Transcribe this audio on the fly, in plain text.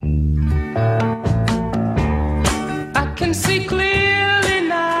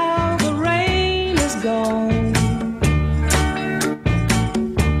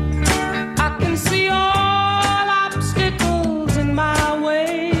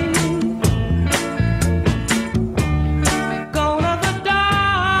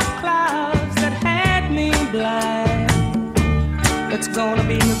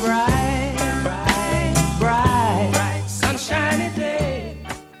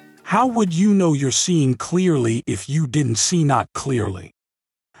How would you know you're seeing clearly if you didn't see not clearly?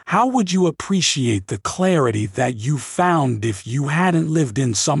 How would you appreciate the clarity that you found if you hadn't lived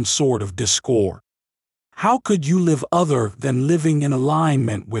in some sort of discord? How could you live other than living in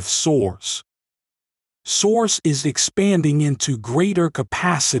alignment with Source? Source is expanding into greater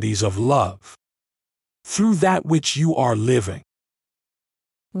capacities of love through that which you are living.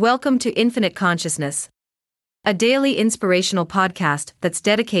 Welcome to Infinite Consciousness, a daily inspirational podcast that's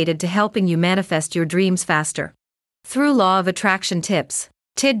dedicated to helping you manifest your dreams faster. Through law of attraction tips,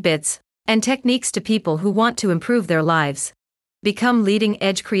 tidbits, and techniques to people who want to improve their lives, become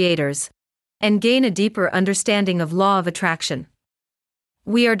leading-edge creators, and gain a deeper understanding of law of attraction.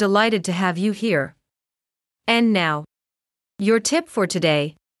 We are delighted to have you here. And now, your tip for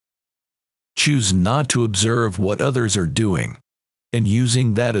today. Choose not to observe what others are doing, and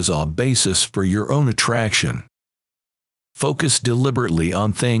using that as a basis for your own attraction. Focus deliberately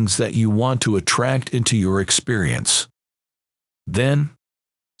on things that you want to attract into your experience. Then,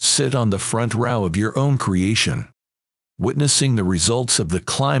 sit on the front row of your own creation, witnessing the results of the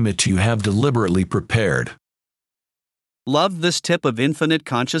climate you have deliberately prepared. Love this tip of infinite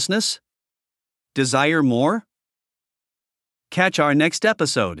consciousness? Desire more? Catch our next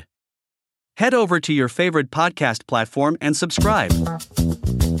episode. Head over to your favorite podcast platform and subscribe.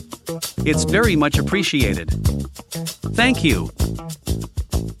 It's very much appreciated. Thank you.